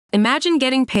Imagine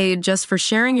getting paid just for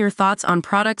sharing your thoughts on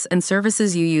products and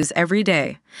services you use every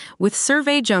day. With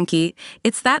Survey Junkie,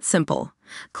 it's that simple.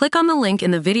 Click on the link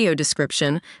in the video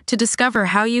description to discover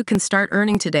how you can start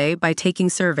earning today by taking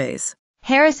surveys.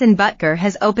 Harrison Butker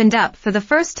has opened up for the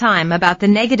first time about the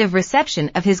negative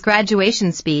reception of his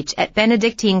graduation speech at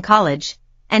Benedictine College,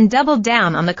 and doubled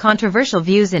down on the controversial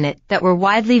views in it that were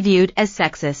widely viewed as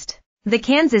sexist. The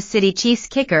Kansas City Chiefs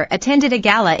kicker attended a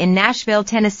gala in Nashville,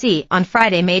 Tennessee on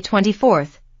Friday, May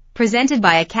 24th, presented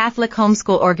by a Catholic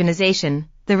homeschool organization,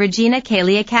 the Regina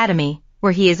Caeli Academy,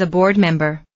 where he is a board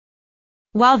member.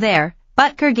 While there,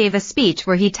 Butker gave a speech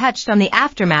where he touched on the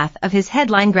aftermath of his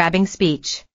headline-grabbing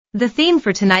speech. The theme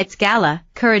for tonight's gala,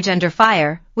 Courage Under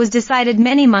Fire, was decided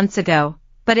many months ago,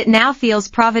 but it now feels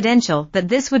providential that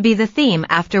this would be the theme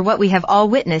after what we have all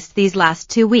witnessed these last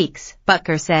 2 weeks,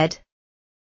 Butker said.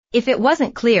 If it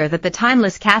wasn't clear that the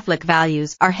timeless Catholic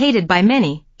values are hated by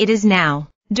many, it is now.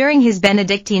 During his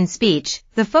Benedictine speech,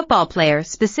 the football player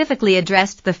specifically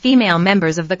addressed the female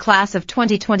members of the class of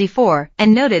 2024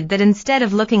 and noted that instead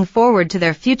of looking forward to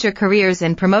their future careers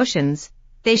and promotions,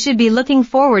 they should be looking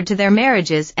forward to their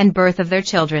marriages and birth of their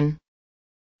children.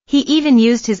 He even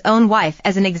used his own wife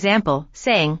as an example,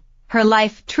 saying, "Her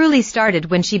life truly started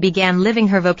when she began living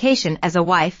her vocation as a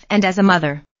wife and as a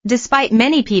mother." Despite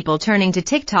many people turning to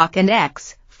TikTok and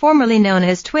X, formerly known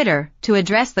as Twitter, to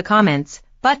address the comments,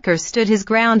 Butker stood his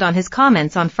ground on his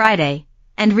comments on Friday,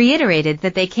 and reiterated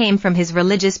that they came from his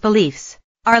religious beliefs.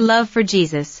 Our love for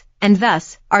Jesus, and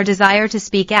thus, our desire to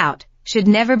speak out, should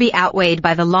never be outweighed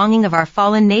by the longing of our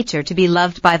fallen nature to be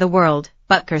loved by the world,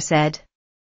 Butker said.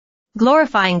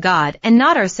 Glorifying God and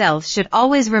not ourselves should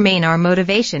always remain our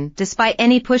motivation despite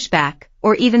any pushback,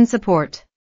 or even support.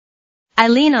 I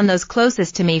lean on those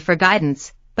closest to me for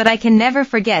guidance, but I can never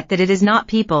forget that it is not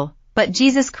people, but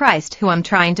Jesus Christ who I'm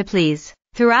trying to please.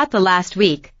 Throughout the last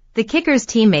week, the kicker's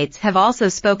teammates have also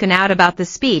spoken out about the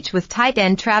speech, with tight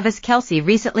end Travis Kelce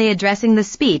recently addressing the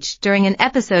speech during an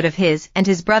episode of his and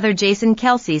his brother Jason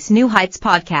Kelce's New Heights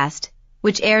podcast,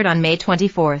 which aired on May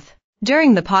 24th.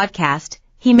 During the podcast,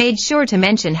 he made sure to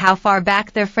mention how far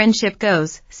back their friendship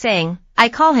goes, saying, "I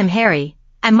call him Harry.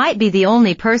 I might be the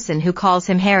only person who calls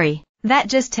him Harry. That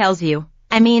just tells you.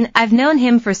 I mean, I've known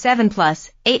him for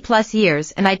 8+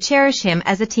 years and I cherish him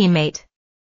as a teammate.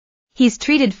 He's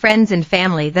treated friends and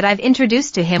family that I've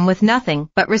introduced to him with nothing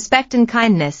but respect and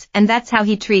kindness, and that's how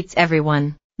he treats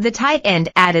everyone." The tight end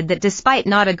added that despite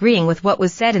not agreeing with what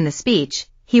was said in the speech,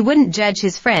 he wouldn't judge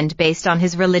his friend based on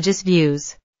his religious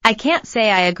views. "I can't say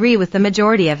I agree with the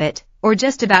majority of it, or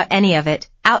just about any of it,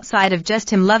 outside of just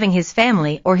him loving his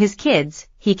family or his kids,"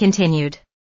 he continued.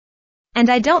 "And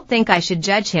I don't think I should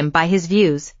judge him by his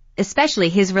views, especially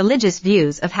his religious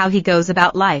views of how he goes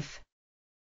about life.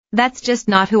 That's just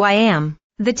not who I am."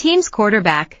 The team's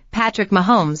quarterback, Patrick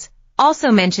Mahomes,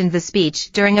 also mentioned the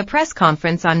speech during a press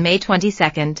conference on May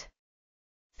 22nd.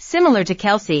 Similar to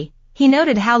Kelce, he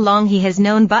noted how long he has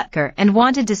known Butker and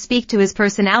wanted to speak to his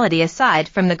personality aside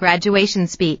from the graduation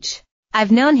speech.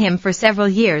 "I've known him for several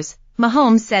years,"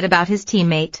 Mahomes said about his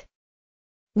teammate.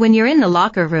 "When you're in the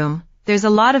locker room, there's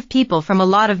a lot of people from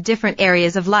a lot of different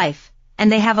areas of life,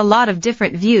 and they have a lot of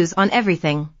different views on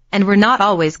everything, and we're not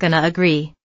always gonna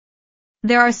agree.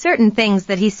 There are certain things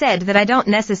that he said that I don't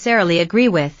necessarily agree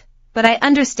with, but I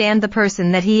understand the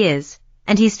person that he is,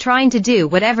 and he's trying to do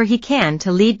whatever he can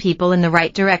to lead people in the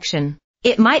right direction.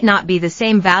 It might not be the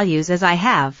same values as I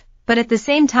have, but at the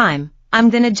same time,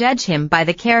 I'm gonna judge him by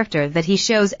the character that he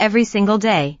shows every single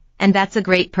day, and that's a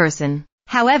great person."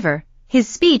 However, his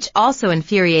speech also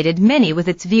infuriated many with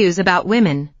its views about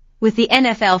women, with the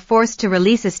NFL forced to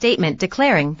release a statement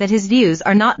declaring that his views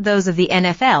are not those of the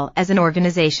NFL as an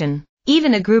organization.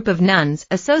 Even a group of nuns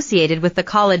associated with the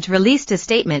college released a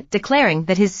statement declaring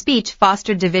that his speech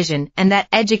fostered division and that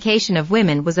education of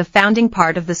women was a founding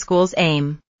part of the school's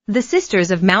aim. The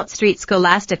Sisters of Mount Street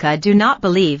Scholastica do not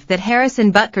believe that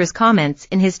Harrison Butker's comments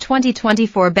in his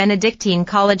 2024 Benedictine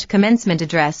College commencement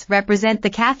address represent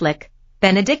the Catholic,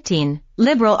 Benedictine,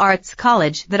 liberal arts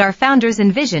college that our founders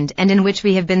envisioned and in which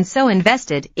we have been so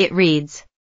invested, it reads.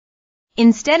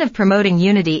 Instead of promoting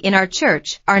unity in our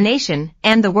church, our nation,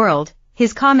 and the world,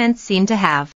 his comments seem to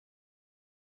have